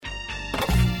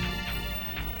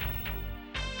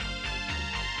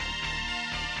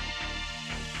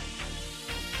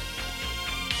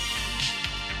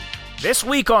This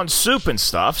week on Soup and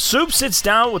Stuff, Soup sits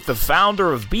down with the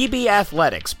founder of BB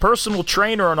Athletics, personal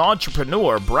trainer and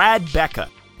entrepreneur Brad Becca.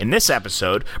 In this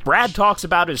episode, Brad talks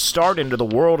about his start into the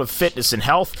world of fitness and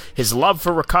health, his love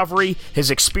for recovery, his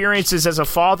experiences as a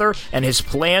father, and his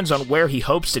plans on where he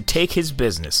hopes to take his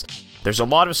business. There's a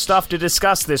lot of stuff to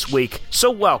discuss this week,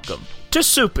 so welcome to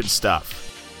Soup and Stuff.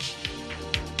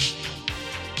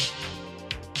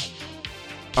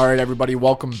 All right, everybody,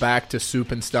 welcome back to Soup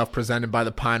and Stuff presented by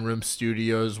the Pine Room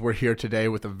Studios. We're here today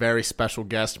with a very special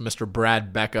guest, Mr.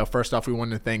 Brad Becca. First off, we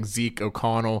want to thank Zeke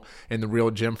O'Connell and The Real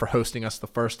Gym for hosting us the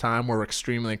first time. We're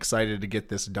extremely excited to get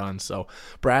this done. So,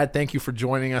 Brad, thank you for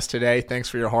joining us today. Thanks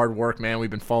for your hard work, man. We've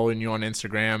been following you on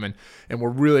Instagram, and we're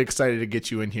really excited to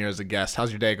get you in here as a guest.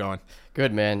 How's your day going?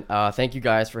 Good, man. Thank you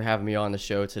guys for having me on the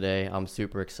show today. I'm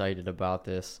super excited about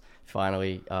this.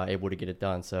 Finally able to get it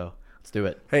done, so let's do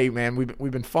it. Hey, man,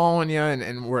 we've been following you,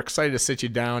 and we're excited to sit you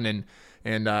down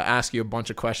and ask you a bunch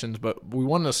of questions. But we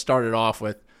wanted to start it off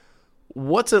with,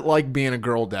 what's it like being a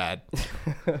girl dad?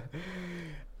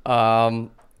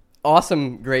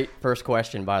 Awesome, great first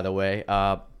question, by the way.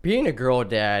 Being a girl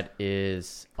dad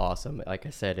is awesome. Like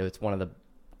I said, it's one of the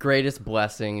greatest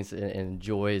blessings and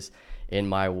joys in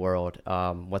my world.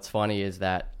 What's funny is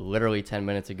that literally 10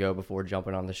 minutes ago, before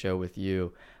jumping on the show with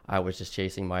you, I was just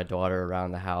chasing my daughter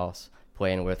around the house,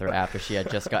 playing with her after she had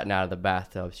just gotten out of the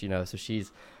bathtub, so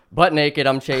she's butt naked.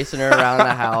 I'm chasing her around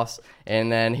the house, and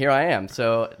then here I am.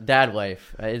 So dad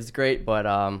life is great,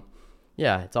 but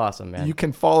yeah, it's awesome, man. You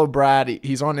can follow Brad.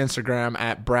 He's on Instagram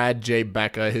at Brad J.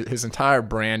 Becca. His entire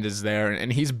brand is there,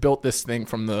 and he's built this thing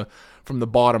from the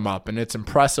bottom up, and it's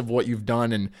impressive what you've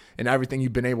done and everything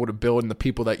you've been able to build and the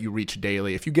people that you reach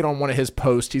daily. If you get on one of his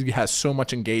posts, he has so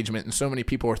much engagement, and so many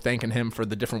people are thanking him for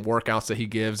the different workouts that he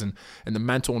gives and the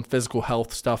mental and physical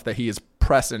health stuff that he is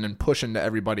pressing and pushing to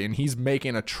everybody, and he's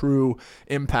making a true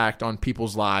impact on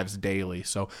people's lives daily.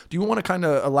 So do you want to kind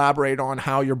of elaborate on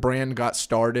how your brand got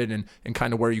started and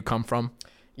kind of where you come from?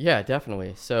 Yeah,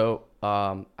 definitely. So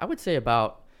I would say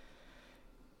about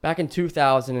back in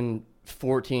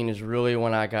 2014 is really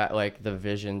when I got like the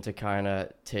vision to kind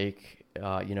of take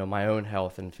my own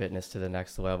health and fitness to the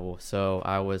next level. So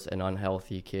I was an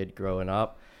unhealthy kid growing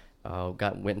up,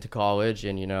 went into college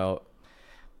and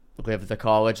lived the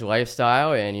college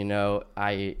lifestyle, and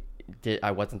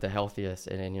I wasn't the healthiest,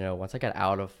 and once I got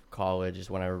out of college is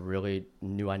when I really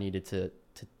knew I needed to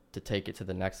take it to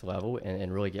the next level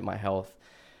and really get my health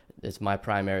is my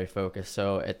primary focus.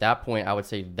 So at that point, I would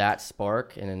say that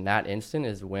spark and in that instant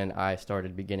is when I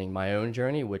started beginning my own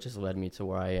journey, which has led me to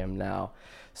where I am now.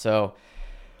 So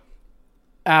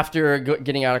after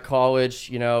getting out of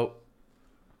college,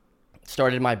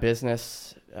 started my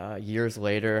business years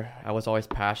later. I was always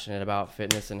passionate about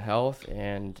fitness and health,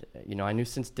 and I knew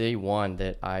since day one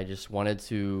that I just wanted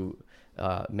to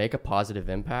make a positive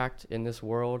impact in this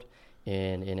world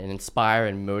and inspire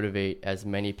and motivate as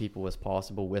many people as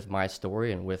possible with my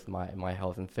story and with my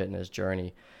health and fitness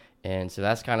journey. And so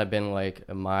that's kind of been like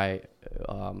my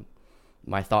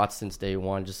thoughts since day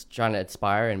one, just trying to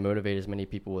inspire and motivate as many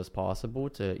people as possible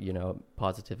to,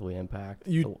 positively impact.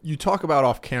 You talk about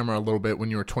off camera a little bit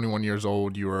when you were 21 years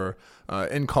old, you were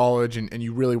in college and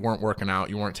you really weren't working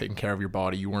out. You weren't taking care of your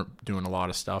body. You weren't doing a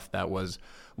lot of stuff that was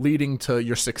leading to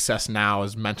your success now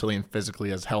as mentally and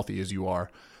physically as healthy as you are.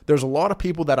 There's a lot of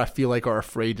people that I feel like are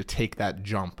afraid to take that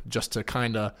jump just to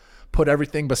kind of put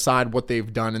everything beside what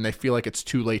they've done, and they feel like it's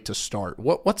too late to start.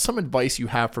 What's some advice you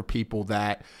have for people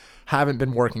that haven't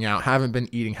been working out, haven't been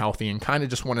eating healthy, and kind of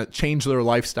just want to change their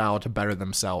lifestyle to better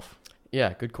themselves?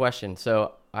 Yeah, good question.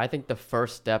 So I think the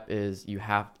first step is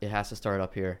it has to start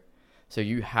up here. So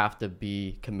you have to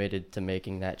be committed to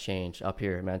making that change up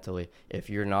here mentally. If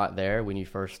you're not there when you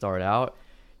first start out,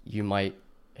 you might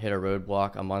hit a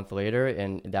roadblock a month later,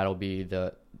 and that'll be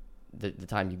the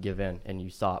time you give in and you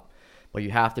stop. But you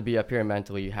have to be up here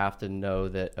mentally. You have to know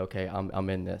that, okay, I'm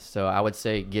in this. So I would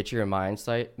say get your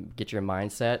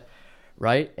mindset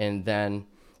right, and then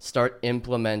start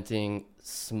implementing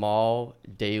small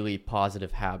daily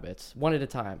positive habits one at a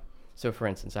time. So for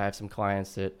instance, I have some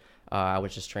clients that I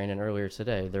was just training earlier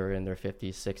today. They're in their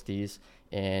 50s, 60s,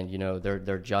 and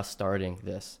they're just starting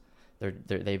this.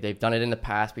 They've done it in the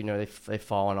past, but they've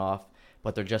fallen off,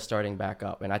 but they're just starting back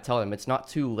up. And I tell them it's not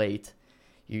too late.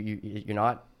 You're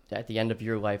not at the end of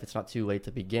your life. It's not too late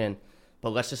to begin,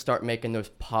 but let's just start making those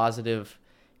positive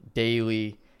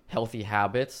daily healthy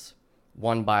habits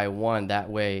one by one.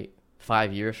 That way,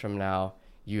 5 years from now,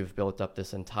 you've built up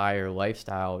this entire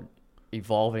lifestyle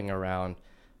evolving around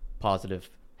positive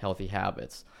healthy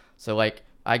habits. So like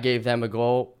I gave them a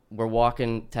goal. We're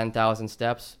walking 10,000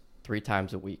 steps 3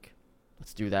 times a week.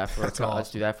 let's do that for That's awesome.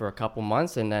 let's do that for a couple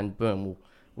months, and then boom,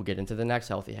 we'll get into the next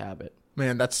healthy habit.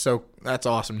 Man, that's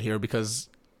awesome to hear, because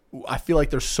I feel like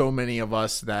there's so many of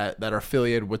us that are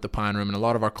affiliated with the Pine Room, and a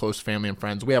lot of our close family and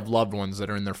friends, we have loved ones that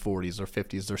are in their 40s or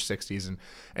 50s or 60s,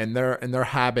 and their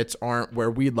habits aren't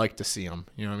where we'd like to see them.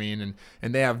 You know what I mean?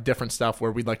 And they have different stuff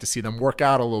where we'd like to see them work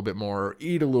out a little bit more or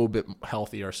eat a little bit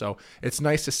healthier. So it's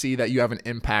nice to see that you have an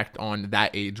impact on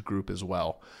that age group as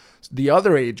well. The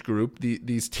other age group,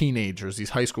 these teenagers, these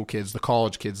high school kids, the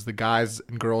college kids, the guys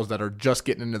and girls that are just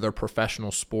getting into their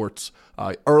professional sports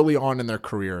early on in their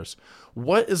careers,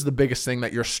 what is the biggest thing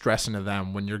that you're stressing to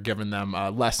them when you're giving them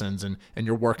lessons and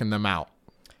you're working them out?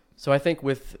 So I think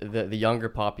with the younger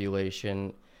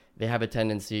population, they have a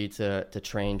tendency to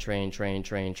train.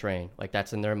 Like,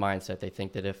 that's in their mindset. They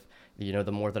think that if,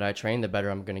 the more that I train, the better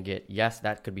I'm going to get. Yes,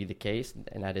 that could be the case,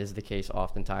 and that is the case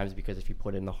oftentimes, because if you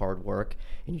put in the hard work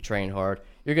and you train hard,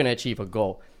 you're going to achieve a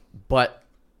goal. But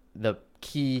the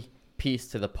key piece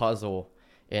to the puzzle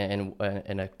and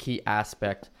a key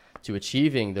aspect to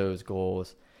achieving those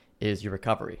goals is your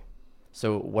recovery.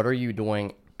 So what are you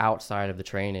doing outside of the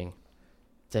training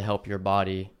to help your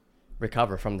body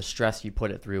recover from the stress you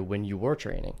put it through when you were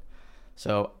training?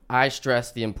 So I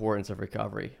stress the importance of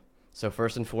recovery. So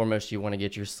first and foremost, you want to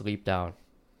get your sleep down.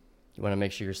 You want to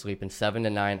make sure you're sleeping 7 to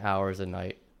 9 hours a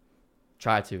night.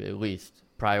 Try to, at least.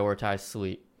 Prioritize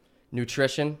sleep.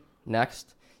 Nutrition,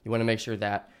 next. You want to make sure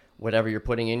that whatever you're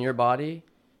putting in your body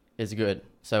is good.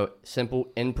 So simple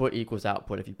input equals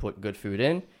output. If you put good food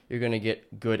in, you're going to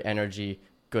get good energy,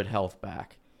 good health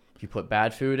back. If you put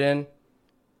bad food in,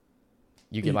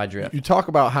 you get my drift. You talk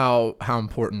about how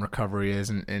important recovery is,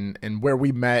 and where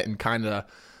we met, and kind of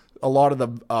a lot of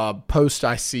the posts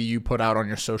I see you put out on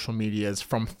your social media is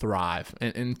from Thrive.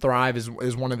 And Thrive is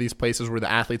one of these places where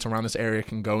the athletes around this area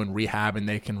can go and rehab and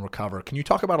they can recover. Can you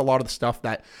talk about a lot of the stuff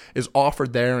that is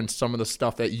offered there and some of the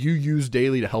stuff that you use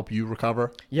daily to help you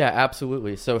recover? Yeah,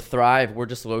 absolutely. So Thrive, we're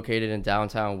just located in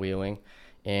downtown Wheeling,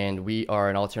 and we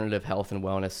are an alternative health and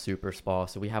wellness super spa.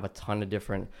 So we have a ton of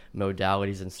different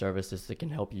modalities and services that can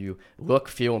help you look,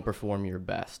 feel, and perform your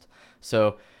best.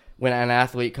 So when an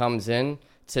athlete comes in,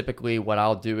 typically what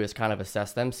I'll do is kind of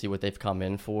assess them, see what they've come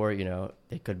in for.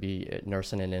 They could be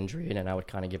nursing an injury, and then I would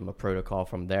kind of give them a protocol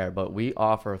from there. But we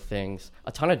offer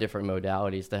a ton of different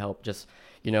modalities to help just,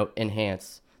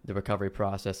 enhance the recovery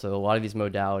process. So a lot of these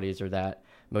modalities are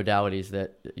modalities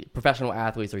that professional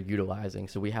athletes are utilizing.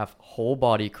 So we have whole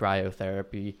body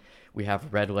cryotherapy, we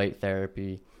have red light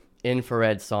therapy,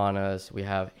 infrared saunas, we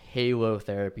have halo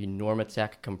therapy,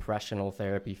 Normatec compressional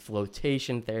therapy,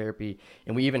 flotation therapy,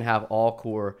 and we even have all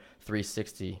core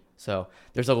 360. So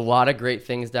there's a lot of great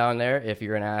things down there if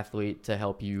you're an athlete to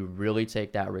help you really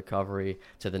take that recovery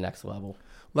to the next level.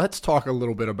 Let's talk a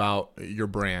little bit about your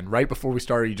brand. Right before we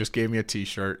started, you just gave me a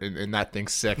t-shirt, and that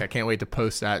thing's sick. I can't wait to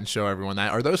post that and show everyone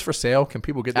that. Are those for sale? Can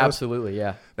people get those? Absolutely,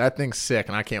 yeah. That thing's sick,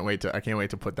 and I can't wait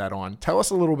to put that on. Tell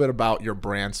us a little bit about your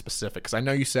brand specific, because I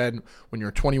know you said when you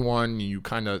were 21, you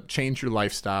kind of changed your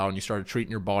lifestyle and you started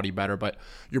treating your body better, but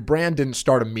your brand didn't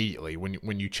start immediately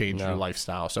when you changed your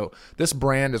lifestyle. So this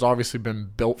brand has obviously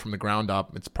been built from the ground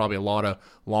up. It's probably a lot of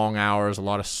long hours, a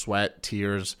lot of sweat,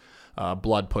 tears,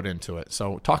 blood put into it.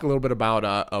 So talk a little bit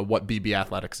about what BB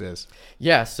Athletics is.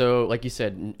 Yeah, so like you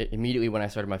said, immediately when I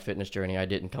started my fitness journey, I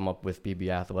didn't come up with BB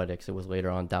Athletics. It was later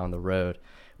on down the road.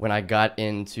 When I got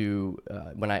into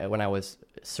when I got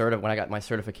my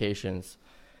certifications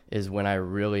is when I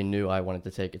really knew I wanted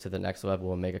to take it to the next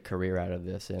level and make a career out of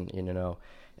this. And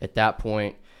at that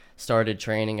point, started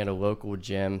training at a local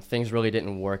gym. Things really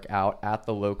didn't work out at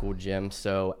the local gym.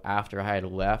 So after I had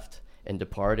left and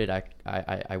departed,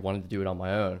 I wanted to do it on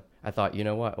my own. I thought, you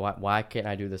know what, why can't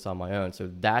I do this on my own? So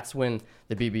that's when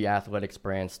the BB Athletics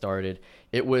brand started.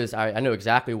 It was, I know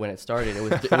exactly when it started. It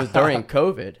was during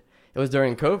COVID. It was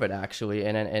during COVID, actually,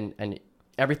 and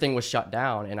everything was shut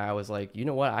down. And I was like, you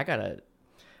know what, I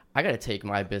gotta take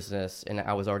my business, and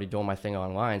I was already doing my thing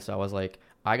online. So I was like,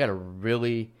 I gotta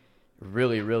really,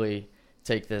 really, really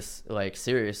take this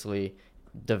seriously,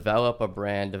 develop a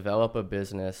brand, develop a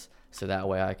business, so that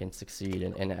way I can succeed.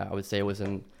 And I would say it was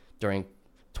during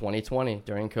 2020,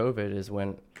 during COVID, is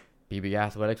when BB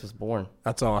Athletics was born.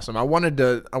 That's awesome. I wanted,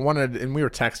 and we were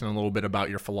texting a little bit about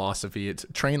your philosophy. It's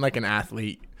train like an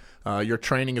athlete. Your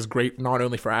training is great not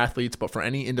only for athletes, but for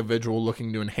any individual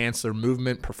looking to enhance their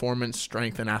movement, performance,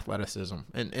 strength, and athleticism.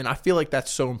 And I feel like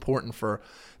that's so important for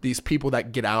these people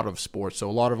that get out of sports. So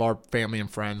a lot of our family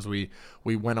and friends, we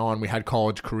went on, we had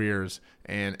college careers,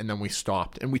 and then we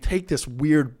stopped. And we take this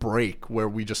weird break where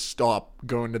we just stop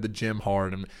going to the gym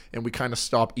hard, and we kind of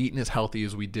stop eating as healthy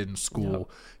as we did in school.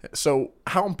 Yep. So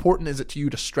how important is it to you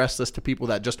to stress this to people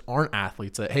that just aren't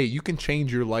athletes, that, hey, you can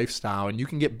change your lifestyle and you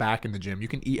can get back in the gym, you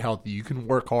can eat healthy, you can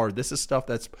work hard. This is stuff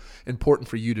that's important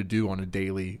for you to do on a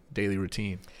daily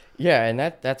routine. Yeah, and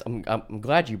that's I'm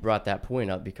glad you brought that point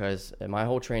up, because my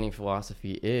whole training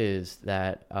philosophy is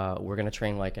that we're going to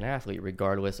train like an athlete,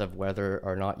 regardless of whether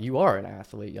or not you are an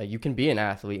athlete. You can be an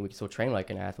athlete, we can still train like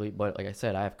an athlete, but like I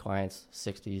said, I have clients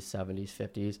 60s, 70s,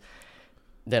 50s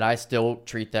that I still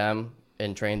treat them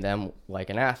and train them like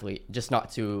an athlete, just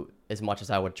not to as much as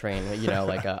I would train,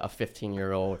 like a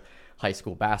 15-year-old high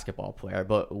school basketball player.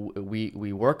 But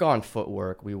we work on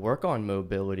footwork, we work on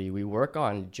mobility, we work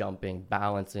on jumping,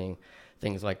 balancing,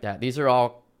 things like that. These are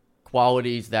all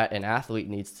qualities that an athlete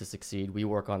needs to succeed. We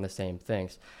work on the same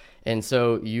things. And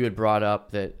so you had brought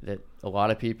up that a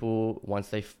lot of people, once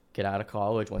they get out of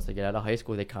college, once they get out of high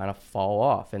school, they kind of fall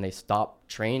off and they stop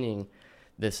training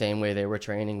the same way they were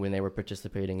training when they were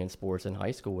participating in sports in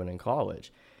high school and in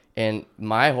college. And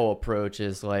my whole approach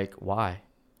is like, why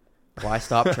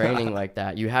stop training like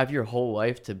that? You have your whole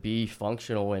life to be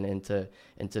functional and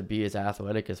to be as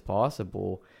athletic as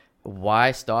possible.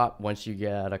 Why stop once you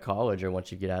get out of college or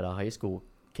once you get out of high school?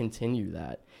 Continue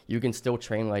that. You can still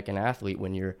train like an athlete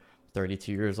when you're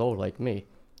 32 years old, like me.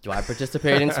 Do I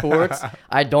participate in sports?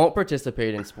 I don't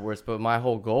participate in sports, but my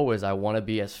whole goal is I want to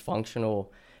be as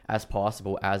functional as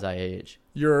possible as I age.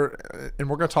 And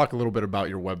we're going to talk a little bit about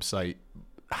your website.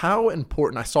 How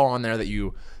important, I saw on there that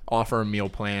you offer a meal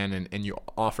plan and you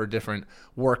offer different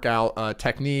workout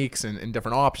techniques and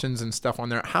different options and stuff on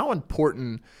there. How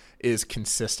important is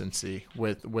consistency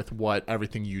with what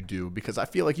everything you do? Because I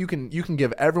feel like you can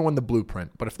give everyone the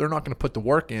blueprint, but if they're not going to put the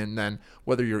work in, then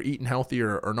whether you're eating healthy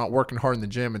or not working hard in the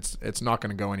gym, it's not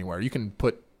going to go anywhere. You can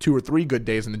put 2 or 3 good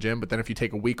days in the gym, but then if you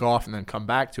take a week off and then come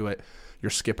back to it, you're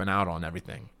skipping out on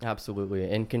everything. Absolutely.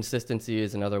 And consistency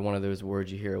is another one of those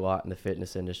words you hear a lot in the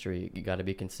fitness industry. You got to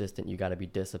be consistent. You got to be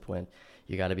disciplined.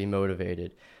 You got to be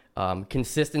motivated.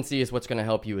 Consistency is what's going to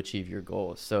help you achieve your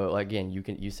goals. So again,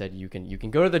 you said you can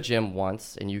go to the gym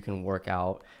once and you can work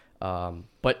out.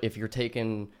 But if you're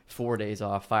taking 4 days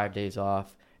off, 5 days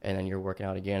off, and then you're working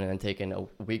out again and then taking a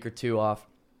week or 2 off,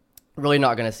 really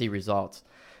not going to see results.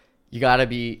 You got to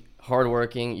be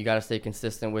hardworking. You got to stay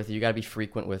consistent with it. You got to be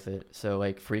frequent with it. So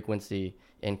like frequency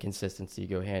and consistency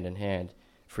go hand in hand.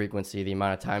 Frequency, the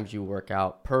amount of times you work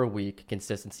out per week.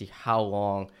 Consistency, how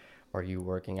long are you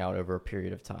working out over a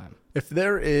period of time? If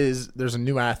there's a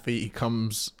new athlete, he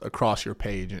comes across your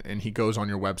page and he goes on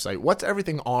your website, what's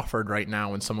everything offered right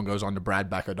now when someone goes on to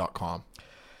bradbecca.com?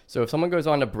 So if someone goes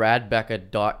on to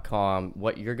bradbecca.com,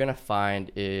 what you're going to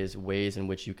find is ways in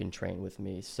which you can train with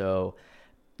me. So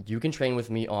you can train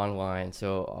with me online.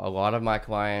 So a lot of my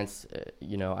clients,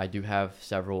 I do have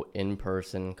several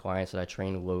in-person clients that I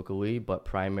train locally, but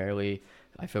primarily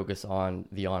I focus on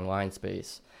the online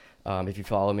space. If you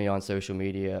follow me on social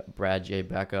media, Brad J.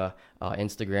 Becca,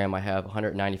 Instagram, I have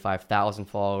 195,000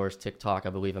 followers. TikTok, I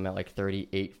believe I'm at like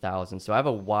 38,000. So I have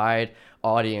a wide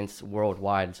audience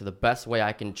worldwide. So the best way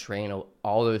I can train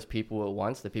all those people at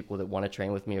once, the people that want to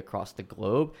train with me across the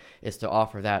globe, is to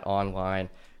offer that online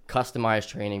customized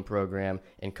training program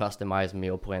and customized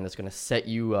meal plan that's going to set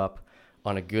you up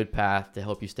on a good path to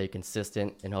help you stay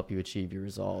consistent and help you achieve your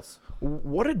results.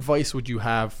 What advice would you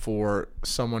have for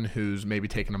someone who's maybe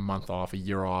taken a month off, a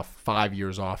year off, 5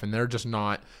 years off, and they're just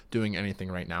not doing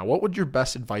anything right now? What would your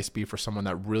best advice be for someone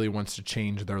that really wants to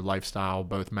change their lifestyle,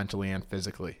 both mentally and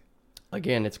physically?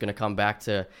 Again, it's going to come back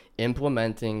to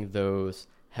implementing those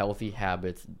healthy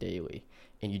habits daily.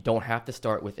 And you don't have to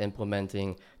start with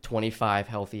implementing 25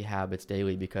 healthy habits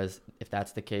daily, because if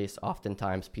that's the case,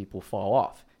 oftentimes people fall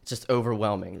off. It's just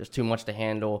overwhelming. There's too much to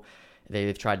handle.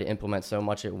 They've tried to implement so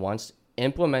much at once.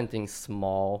 Implementing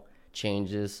small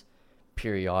changes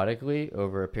periodically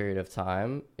over a period of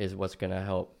time is what's going to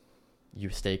help you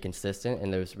stay consistent,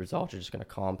 and those results are just going to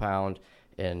compound.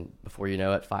 And before you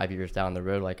know it, 5 years down the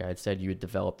road, like I had said, you would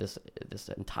develop this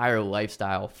entire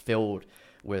lifestyle filled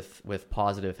with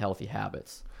positive, healthy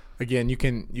habits. Again, you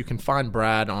can find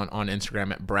Brad on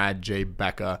Instagram at Brad J.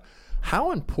 Becca.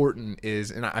 How important is,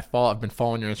 and I've been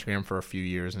following your Instagram for a few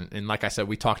years, and like I said,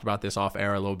 we talked about this off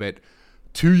air a little bit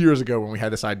 2 years ago when we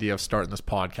had this idea of starting this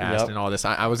podcast and all this.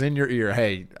 I was in your ear.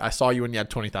 Hey, I saw you when you had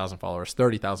 20,000 followers,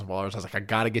 30,000 followers. I was like, I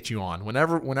got to get you on.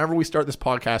 Whenever we start this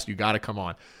podcast, you got to come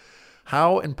on.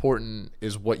 How important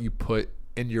is what you put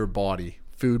in your body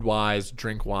food-wise,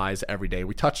 drink-wise, every day?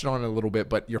 We touched on it a little bit,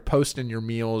 but you're posting your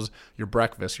meals, your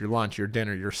breakfast, your lunch, your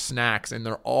dinner, your snacks, and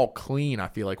they're all clean, I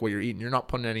feel like, what you're eating. You're not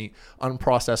putting any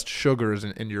unprocessed sugars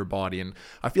into your body. And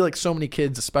I feel like so many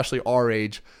kids, especially our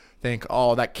age, think,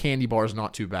 oh, that candy bar is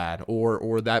not too bad,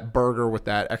 or that burger with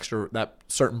that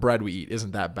certain bread we eat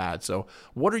isn't that bad. So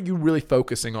what are you really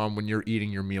focusing on when you're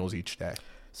eating your meals each day?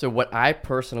 So what I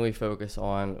personally focus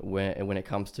on when it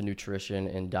comes to nutrition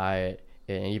and diet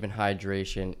and even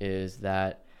hydration is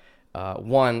that,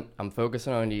 one, I'm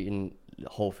focusing on eating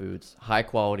whole foods, high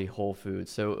quality whole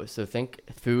foods. So think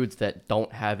foods that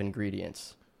don't have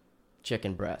ingredients.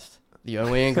 Chicken breast. The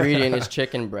only ingredient is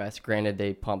chicken breast. Granted,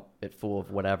 they pump it full of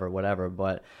whatever,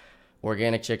 but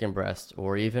organic chicken breast,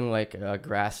 or even like a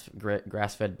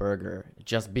grass-fed burger,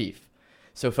 just beef.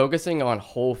 So focusing on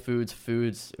whole foods,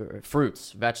 fruits,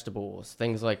 vegetables,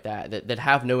 things like that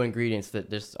have no ingredients,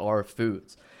 that just are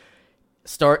foods.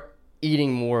 Start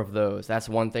eating more of those. That's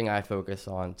one thing I focus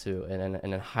on too. And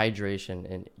then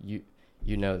hydration, and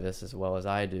you know this as well as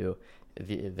I do.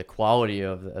 The quality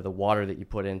of the water that you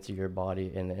put into your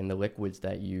body and the liquids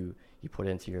that you put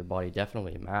into your body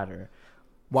definitely matter.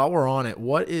 While we're on it,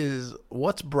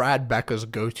 what's Brad Becca's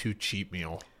go-to cheat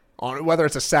meal? On whether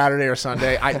it's a Saturday or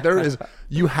Sunday,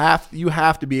 you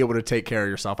have to be able to take care of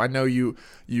yourself. I know you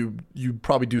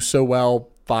probably do so well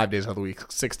 5 days out of the week,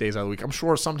 6 days out of the week. I'm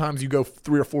sure sometimes you go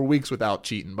 3 or 4 weeks without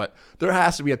cheating, but there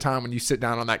has to be a time when you sit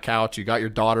down on that couch, you got your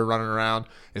daughter running around.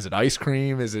 Is it ice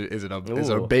cream? Is it a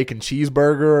bacon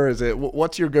cheeseburger?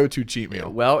 What's your go-to cheat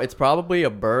meal? Well, it's probably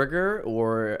a burger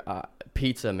or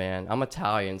pizza, man. I'm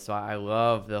Italian, so I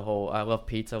love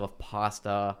pizza, I love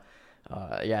pasta.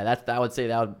 I would say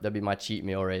that'd be my cheat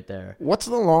meal right there. What's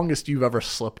the longest you've ever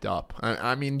slipped up?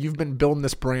 I mean, you've been building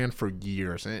this brand for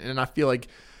years, and I feel like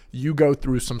you go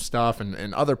through some stuff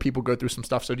and other people go through some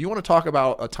stuff. So do you want to talk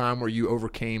about a time where you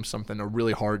overcame something, a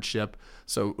really hardship?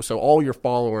 So all your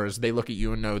followers, they look at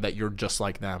you and know that you're just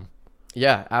like them.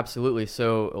 Yeah, absolutely.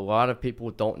 So a lot of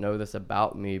people don't know this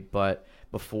about me, but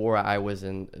before I was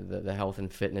in the health and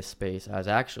fitness space, I was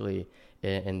actually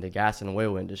in the gas and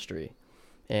oil industry.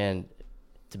 And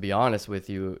to be honest with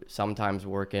you, sometimes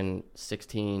working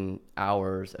 16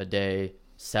 hours a day,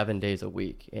 7 days a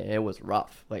week. It was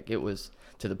rough. Like, it was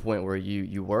to the point where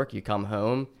you work, you come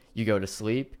home, you go to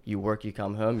sleep, you work, you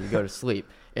come home, you go to sleep,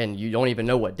 and you don't even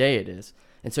know what day it is.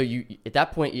 And so at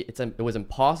that point, it was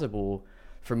impossible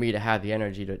for me to have the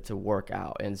energy to work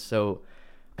out. And so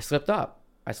I slipped up.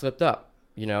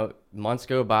 You know, months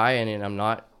go by and I'm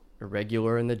not a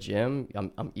regular in the gym.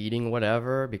 I'm eating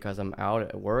whatever because I'm out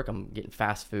at work. I'm getting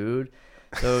fast food.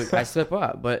 So I slip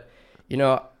up. But, you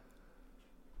know,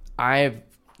 I've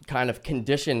kind of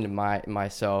conditioned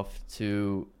myself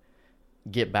to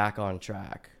get back on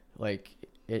track. Like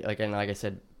I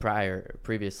said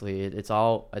previously, it's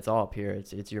all up here.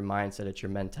 It's your mindset, it's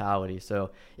your mentality.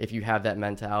 So if you have that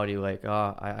mentality like,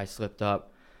 oh, I slipped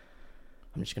up,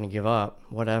 I'm just gonna give up,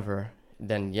 whatever,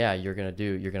 then yeah, you're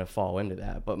gonna fall into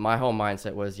that. But my whole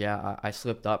mindset was, yeah, I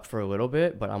slipped up for a little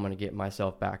bit, but I'm gonna get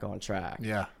myself back on track.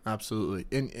 Yeah, absolutely.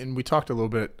 And we talked a little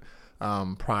bit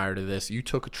prior to this. You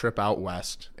took a trip out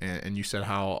west, and you said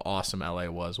how awesome LA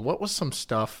was. What was some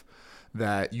stuff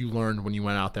that you learned when you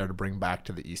went out there to bring back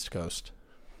to the East Coast?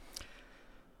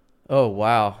 Oh,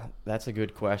 wow. That's a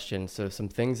good question. So some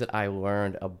things that I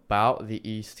learned about the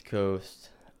East Coast.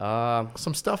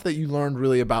 Some stuff that you learned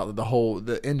really about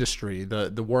the industry,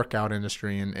 the workout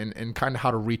industry, and kind of how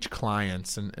to reach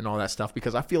clients and all that stuff.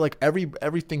 Because I feel like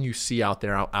everything you see out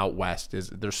there out west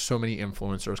there's so many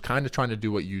influencers kind of trying to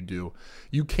do what you do.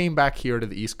 You came back here to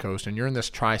the East Coast and you're in this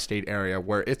tri-state area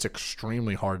where it's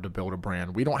extremely hard to build a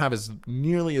brand. We don't have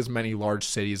nearly as many large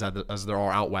cities as there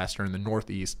are out west or in the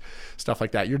Northeast, stuff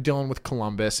like that. You're dealing with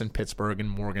Columbus and Pittsburgh and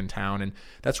Morgantown, and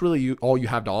that's really all you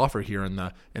have to offer here in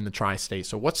the tri-state.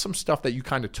 So what's some stuff that you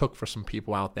kind of took for some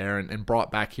people out there and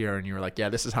brought back here and you were like, yeah,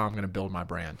 this is how I'm going to build my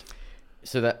brand?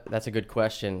 So that's a good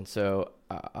question. So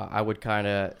I would kind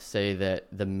of say that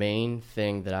the main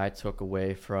thing that I took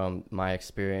away from my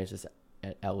experiences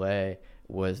at LA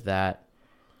was that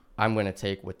I'm going to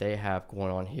take what they have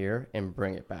going on here and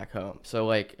bring it back home. So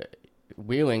like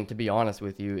Wheeling, to be honest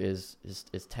with you, is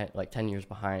 10 years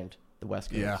behind the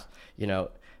West Coast. Yeah. You know,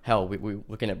 hell, we're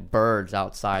looking at birds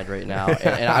outside right now,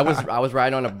 and I was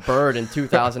riding on a bird in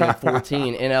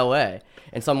 2014 in LA,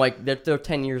 and so I'm like, they're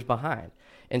 10 years behind,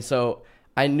 and so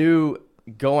I knew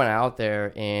going out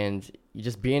there and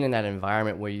just being in that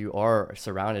environment where you are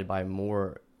surrounded by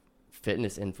more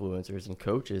fitness influencers and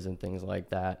coaches and things like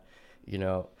that, you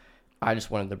know, I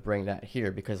just wanted to bring that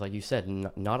here because, like you said,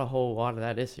 not a whole lot of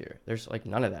that is here. There's like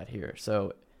none of that here,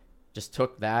 so just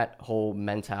took that whole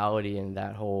mentality and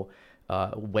that whole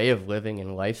way of living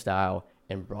and lifestyle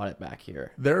and brought it back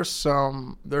here. There's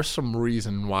some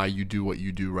reason why you do what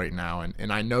you do right now,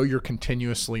 and I know you're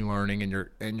continuously learning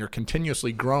and you're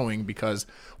continuously growing, because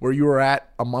where you were at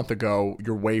a month ago,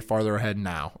 you're way farther ahead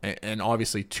now, and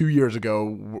obviously 2 years ago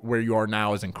where you are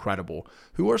now is incredible.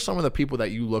 Who are some of the people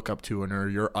that you look up to and are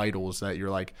your idols that you're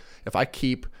like, if I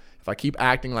keep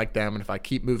acting like them and if I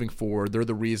keep moving forward, they're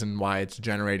the reason why it's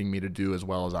generating me to do as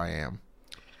well as I am?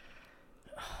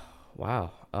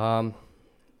 Wow.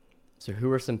 So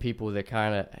who are some people that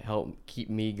kind of help keep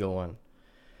me going?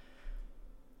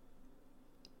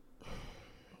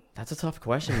 That's a tough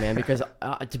question, man, because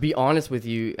to be honest with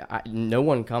you, no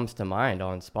one comes to mind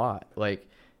on spot. Like,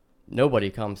 nobody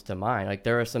comes to mind. Like,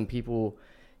 there are some people,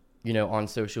 on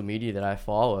social media that I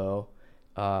follow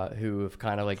who have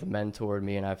kind of like mentored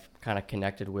me and I've kind of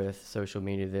connected with social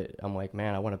media that I'm like,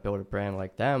 man, I want to build a brand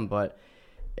like them. But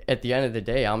at the end of the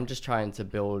day, I'm just trying to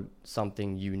build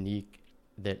something unique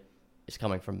that is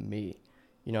coming from me.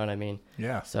 You know what I mean?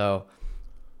 Yeah. So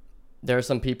there are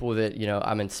some people that,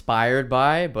 I'm inspired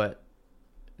by, but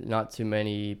not too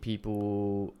many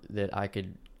people that I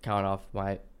could count off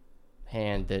my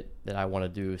hand that I want to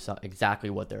do exactly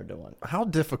what they're doing. How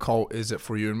difficult is it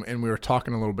for you? And we were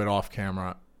talking a little bit off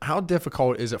camera. How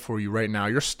difficult is it for you right now?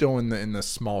 You're still in the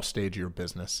small stage of your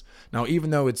business. Now,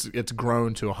 even though it's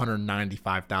grown to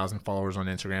 195,000 followers on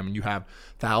Instagram, and you have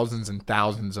thousands and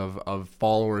thousands of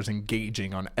followers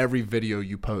engaging on every video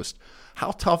you post, how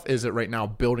tough is it right now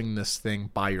building this thing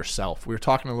by yourself? We were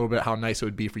talking a little bit how nice it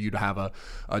would be for you to have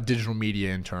a digital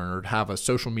media intern or to have a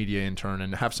social media intern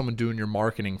and have someone doing your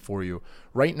marketing for you.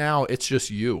 Right now, it's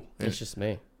just you. It's just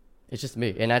me.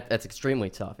 And that's extremely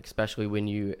tough, especially when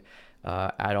you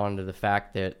add on to the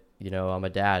fact that, I'm a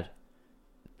dad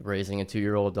raising a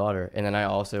 2-year-old daughter. And then I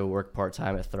also work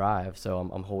part-time at Thrive. So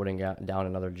I'm holding down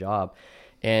another job.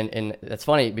 And that's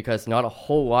funny because not a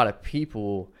whole lot of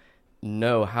people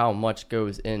know how much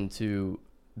goes into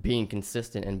being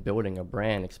consistent and building a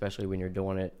brand, especially when you're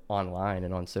doing it online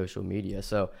and on social media.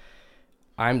 So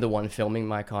I'm the one filming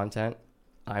my content.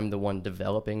 I'm the one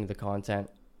developing the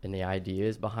content and the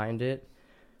ideas behind it.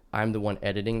 I'm the one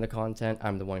editing the content.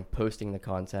 I'm the one posting the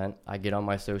content. I get on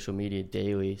my social media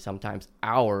daily, sometimes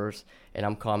hours, and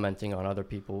I'm commenting on other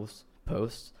people's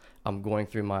posts. I'm going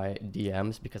through my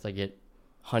DMs because I get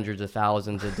hundreds of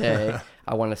thousands a day.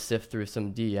 I want to sift through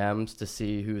some DMs to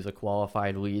see who's a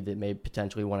qualified lead that may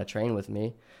potentially want to train with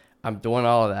me. I'm doing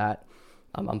all of that.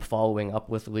 I'm following up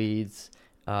with leads.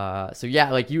 So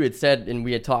yeah, like you had said, and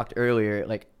we had talked earlier,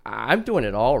 like I'm doing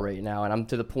it all right now. And I'm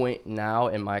to the point now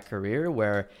in my career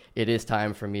where it is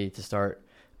time for me to start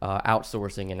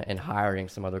outsourcing and hiring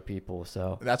some other people.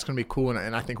 So that's going to be cool.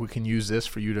 And I think we can use this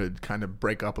for you to kind of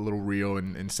break up a little reel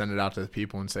and send it out to the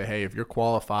people and say, hey, if you're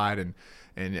qualified and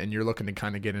you're looking to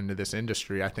kind of get into this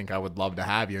industry, I think I would love to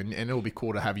have you. And it'll be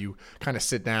cool to have you kind of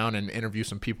sit down and interview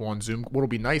some people on Zoom. What'll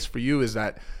be nice for you is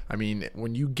that, I mean,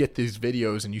 when you get these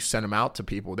videos and you send them out to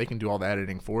people, they can do all the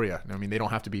editing for you. I mean, they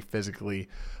don't have to be physically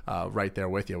right there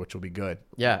with you, which will be good.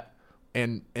 Yeah.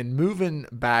 And moving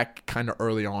back kind of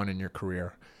early on in your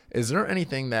career, is there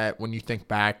anything that when you think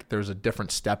back, there's a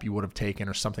different step you would have taken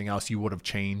or something else you would have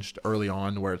changed early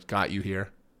on where it's got you here?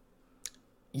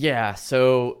 Yeah.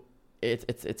 So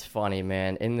it's funny,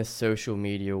 man. In the social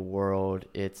media world,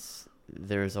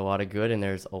 there's a lot of good and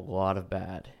there's a lot of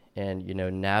bad. And,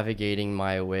 navigating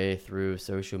my way through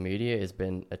social media has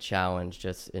been a challenge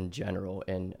just in general.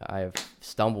 And I've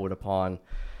stumbled upon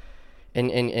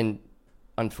and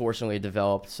unfortunately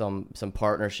developed some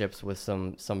partnerships with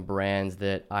some brands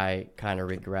that I kind of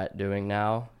regret doing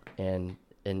now. And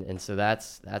so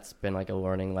that's been like a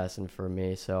learning lesson for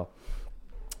me. So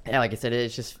yeah, like I said,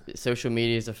 it's just social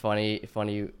media is a funny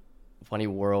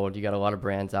world. You got a lot of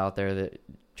brands out there that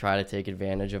try to take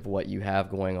advantage of what you have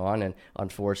going on. And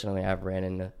unfortunately I've ran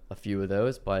into a few of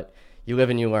those, but you live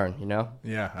and you learn,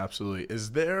 Yeah, absolutely.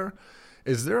 Is there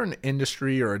an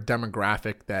industry or a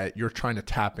demographic that you're trying to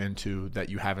tap into that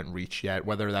you haven't reached yet,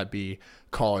 whether that be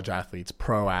college athletes,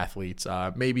 pro athletes,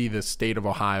 maybe the state of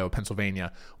Ohio,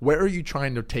 Pennsylvania? Where are you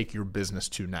trying to take your business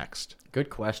to next? Good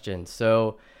question.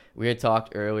 So we had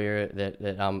talked earlier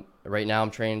that right now I'm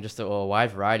training just a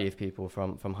wide variety of people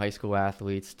from high school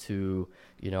athletes to,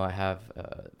 I have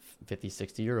 50,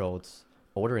 60-year-olds,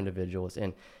 older individuals.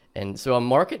 And so a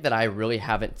market that I really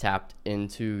haven't tapped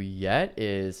into yet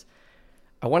is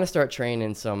I want to start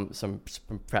training some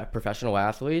professional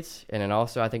athletes, and then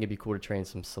also I think it'd be cool to train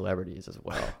some celebrities as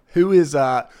well.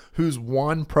 Who's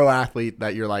one pro athlete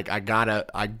that you're like,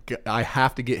 I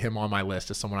have to get him on my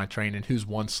list as someone I train, and who's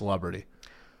one celebrity?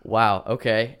 Wow.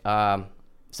 Okay.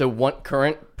 So one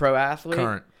current pro athlete.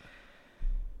 Current.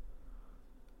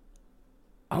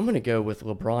 I'm gonna go with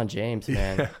LeBron James,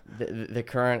 man. The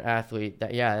current athlete.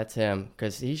 That's him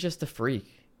because he's just a freak.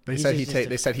 They He's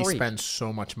said he freak. spends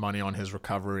so much money on his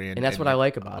recovery, And that's what I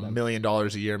like about him. $1 million a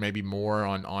year, maybe more,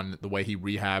 on the way he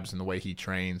rehabs and the way he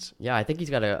trains. Yeah, I think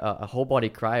he's got a whole body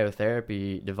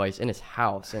cryotherapy device in his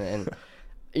house, and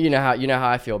you know how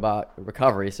I feel about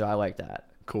recovery, so I like that.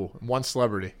 Cool. One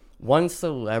celebrity. One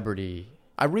celebrity.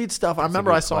 I read stuff. I That's a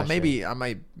remember good I saw question. maybe I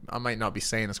might not be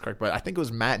saying this correct, but I think it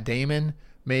was Matt Damon.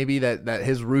 Maybe that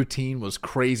his routine was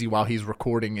crazy while he's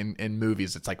recording in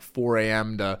movies. It's like 4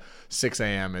 a.m. to 6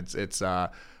 a.m. It's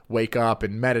wake up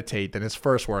and meditate. Then his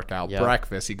first workout, Yep.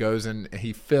 breakfast. He goes and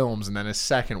he films, and then his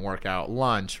second workout,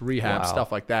 lunch, rehab, Wow.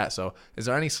 stuff like that. So, is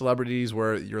there any celebrities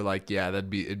where you're like, yeah, it'd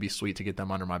be sweet to get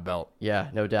them under my belt? Yeah,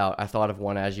 no doubt. I thought of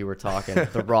one as you were talking.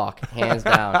 The Rock, hands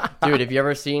down. Dude, have you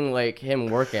ever seen like him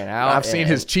working out? I've seen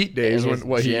his cheat days in when his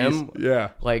what gym. yeah.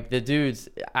 Like the dude's.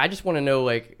 I just want to know,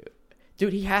 like,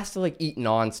 dude, he has to like eat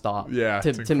nonstop. Yeah, to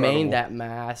it's maintain incredible. that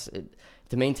mass,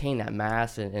 to maintain that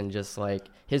mass, and just like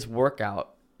his workout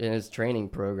and his training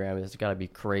program has got to be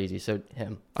crazy. So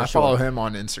him. for I sure. follow him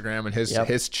on Instagram, and Yep.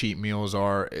 his cheat meals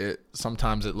are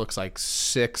sometimes it looks like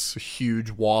 6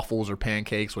 huge waffles or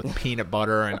pancakes with peanut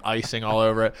butter and icing all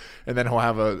over it, and then he'll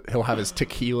have his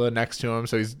tequila next to him,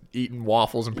 so he's eating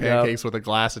waffles and Yep. pancakes with a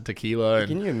glass of tequila. And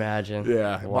Can you imagine?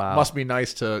 yeah, it Wow. must be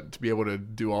nice to be able to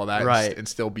do all that Right. and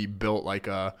still be built like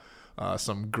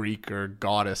some Greek or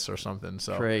goddess or something.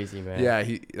 So Crazy, man. yeah,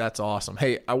 that's awesome.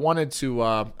 Hey, I wanted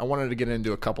to get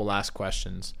into a couple last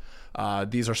questions.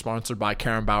 These are sponsored by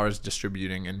Karen Bowers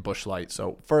Distributing and Busch Light.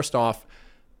 So first off,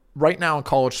 right now in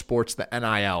college sports, the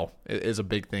NIL is a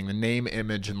big thing, the name,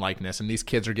 image, and likeness. And these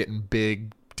kids are getting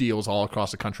big deals all across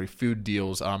the country, food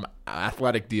deals,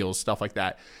 athletic deals, stuff like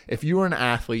that. If you were an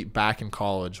athlete back in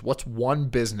college, what's one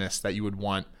business that you would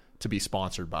want to be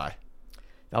sponsored by?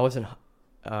 I was an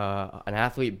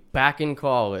athlete back in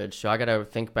college, so I got to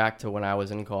think back to when I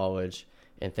was in college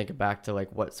and think back to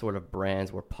like what sort of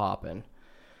brands were popping.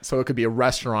 So it could be a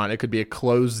restaurant, it could be a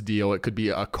clothes deal, it could be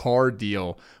a car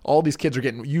deal. All these kids are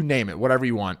getting, you name it, whatever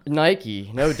you want.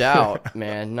 Nike, no doubt,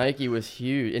 man. Nike was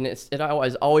huge, and it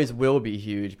always will be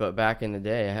huge. But back in the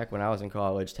day, heck, when I was in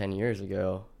college 10 years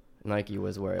ago, Nike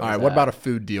was where it was All right, what at. about a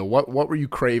food deal? What were you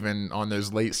craving on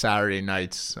those late Saturday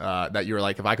nights that you were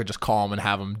like, if I could just call them and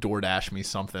have them DoorDash me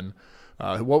something?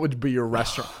 What would be your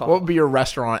restaurant? What would be your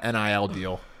restaurant NIL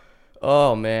deal?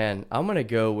 Oh man, I'm gonna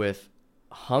go with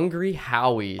Hungry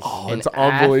Howie's. Oh, in it's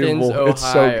unbelievable! Athens, It's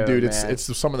so, Ohio, dude. man.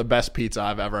 It's some of the best pizza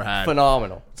I've ever had.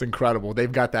 phenomenal. It's incredible.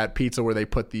 They've got that pizza where they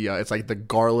put the it's like the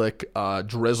garlic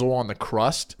drizzle on the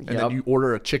crust, and then Yep. you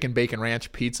order a chicken bacon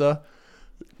ranch pizza.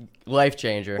 Life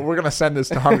changer. We're gonna send this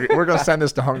to Hungry. We're gonna send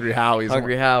this to Hungry Howie's.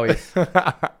 Hungry Howie's. All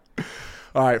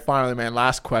right, finally, man.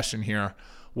 Last question here.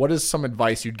 What is some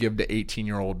advice you'd give to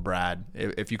 18-year-old Brad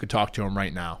if you could talk to him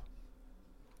right now?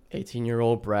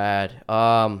 18-year-old Brad.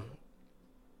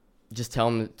 Just tell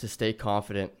him to stay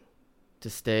confident, to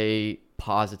stay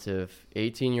positive.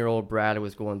 18-year-old Brad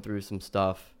was going through some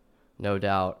stuff, no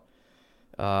doubt.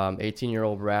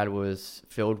 18-year-old Brad was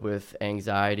filled with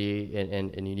anxiety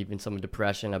and even some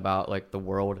depression about like the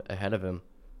world ahead of him.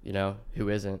 You know, who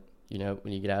isn't? You know,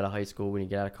 when you get out of high school, when you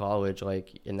get out of college,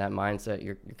 like in that mindset,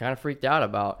 you're kind of freaked out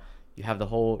about you have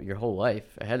your whole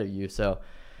life ahead of you. So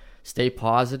stay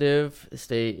positive,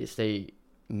 stay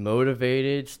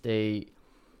motivated, stay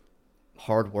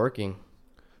hardworking.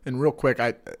 And real quick,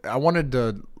 I wanted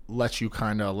to let you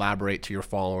kind of elaborate to your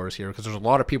followers here, because there's a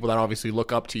lot of people that obviously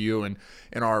look up to you and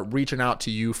are reaching out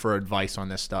to you for advice on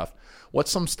this stuff.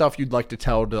 What's some stuff you'd like to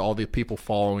tell to all the people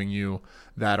following you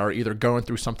that are either going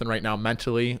through something right now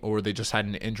mentally or they just had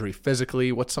an injury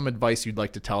physically? What's some advice you'd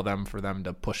like to tell them for them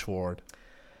to push forward?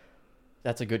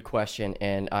 That's a good question,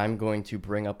 and I'm going to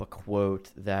bring up a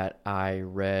quote that I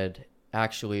read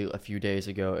actually a few days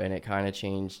ago, and it kind of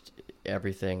changed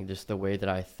everything, just the way that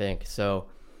I think. So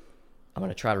I'm going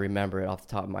to try to remember it off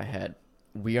the top of my head.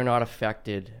 We are not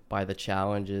affected by the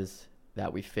challenges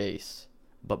that we face,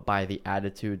 but by the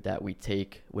attitude that we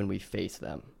take when we face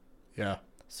them. Yeah.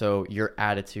 So your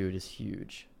attitude is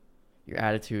huge. Your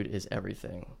attitude is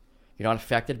everything. You're not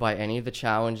affected by any of the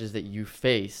challenges that you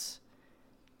face.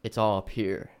 It's all up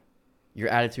here. Your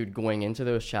attitude going into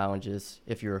those challenges,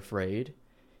 if you're afraid,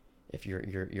 if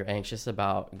you're anxious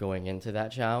about going into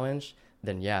that challenge,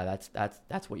 then yeah,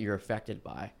 that's what you're affected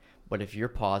by. But if you're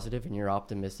positive and you're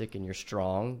optimistic and you're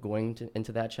strong going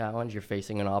into that challenge, you're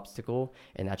facing an obstacle,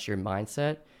 and that's your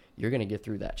mindset, you're going to get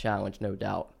through that challenge, no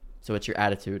doubt. So it's your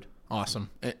attitude. Awesome.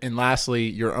 And lastly,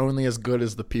 you're only as good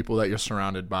as the people that you're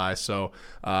surrounded by. So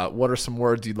what are some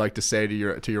words you'd like to say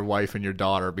to your wife and your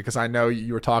daughter? Because I know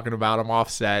you were talking about them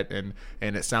offset, and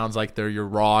it sounds like they're your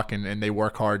rock, and they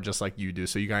work hard just like you do.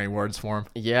 So you got any words for them?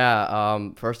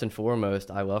 Yeah. First and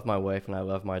foremost, I love my wife and I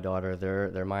love my daughter.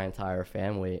 They're my entire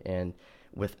family. And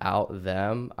without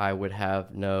them, I would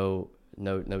have no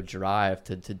drive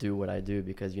to do what I do,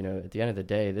 because, at the end of the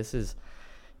day, this is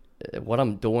what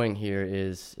I'm doing here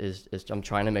is I'm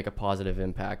trying to make a positive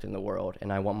impact in the world,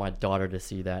 and I want my daughter to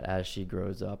see that as she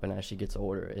grows up and as she gets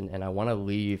older, and I want to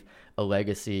leave a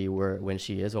legacy where when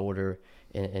she is older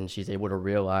and she's able to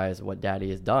realize what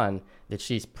daddy has done, that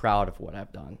she's proud of what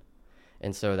I've done.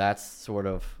 And so that's sort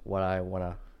of what I want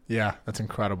to. Yeah, that's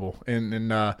incredible. And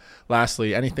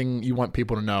lastly, anything you want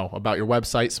people to know about your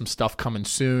website, some stuff coming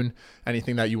soon,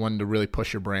 anything that you wanted to really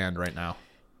push your brand right now?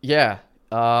 Yeah.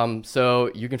 So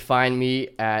you can find me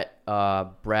at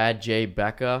Brad J.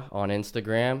 Becca on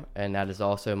Instagram, and that is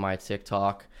also my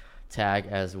TikTok tag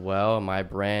as well. My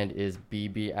brand is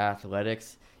BB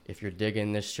Athletics. If you're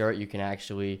digging this shirt, you can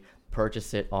actually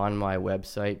purchase it on my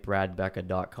website,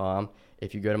 bradbecca.com.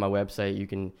 If you go to my website, you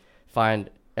can find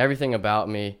everything about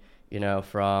me,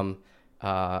 from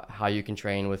how you can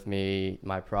train with me,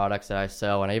 my products that I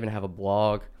sell, and I even have a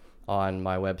blog on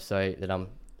my website that I'm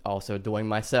also doing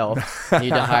myself. Need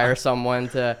to hire someone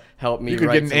to help me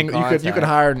write some content. You could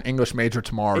hire an English major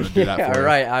tomorrow to do that for you.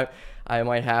 Right. I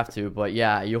might have to, but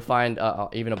yeah, you'll find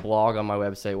even a blog on my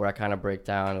website where I kind of break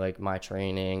down like my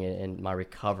training and my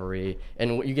recovery,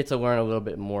 and you get to learn a little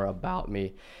bit more about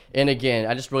me. And again,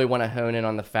 I just really want to hone in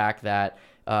on the fact that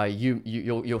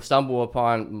you'll stumble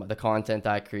upon the content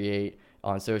I create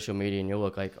on social media, and you'll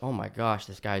look like, oh my gosh,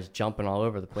 this guy's jumping all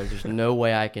over the place. There's no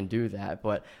way I can do that.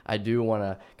 But I do want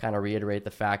to kind of reiterate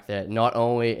the fact that not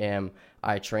only am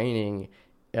I training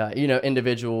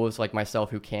individuals like myself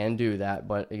who can do that,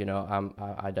 but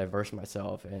I diverse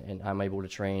myself, and I'm able to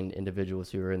train individuals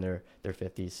who are in their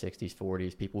 50s, 60s,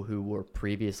 40s, people who were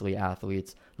previously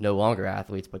athletes, no longer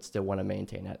athletes, but still want to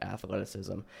maintain that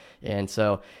athleticism. And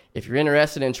so if you're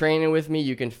interested in training with me,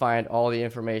 you can find all the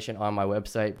information on my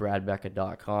website,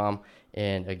 bradbecca.com.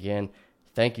 And again,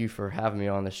 thank you for having me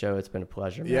on the show. It's been a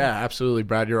pleasure, man. Yeah, absolutely,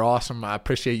 Brad. You're awesome. I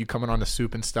appreciate you coming on to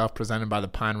Soup and Stuff, presented by the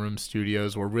Pine Room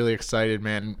Studios. We're really excited,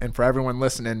 man. And for everyone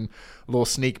listening, a little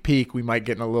sneak peek, we might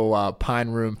get in a little Pine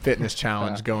Room fitness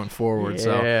challenge going forward.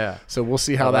 Yeah. So we'll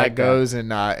see how that goes.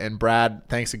 And Brad,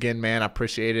 thanks again, man. I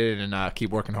appreciate it, and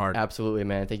keep working hard. Absolutely,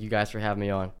 man. Thank you guys for having me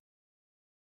on.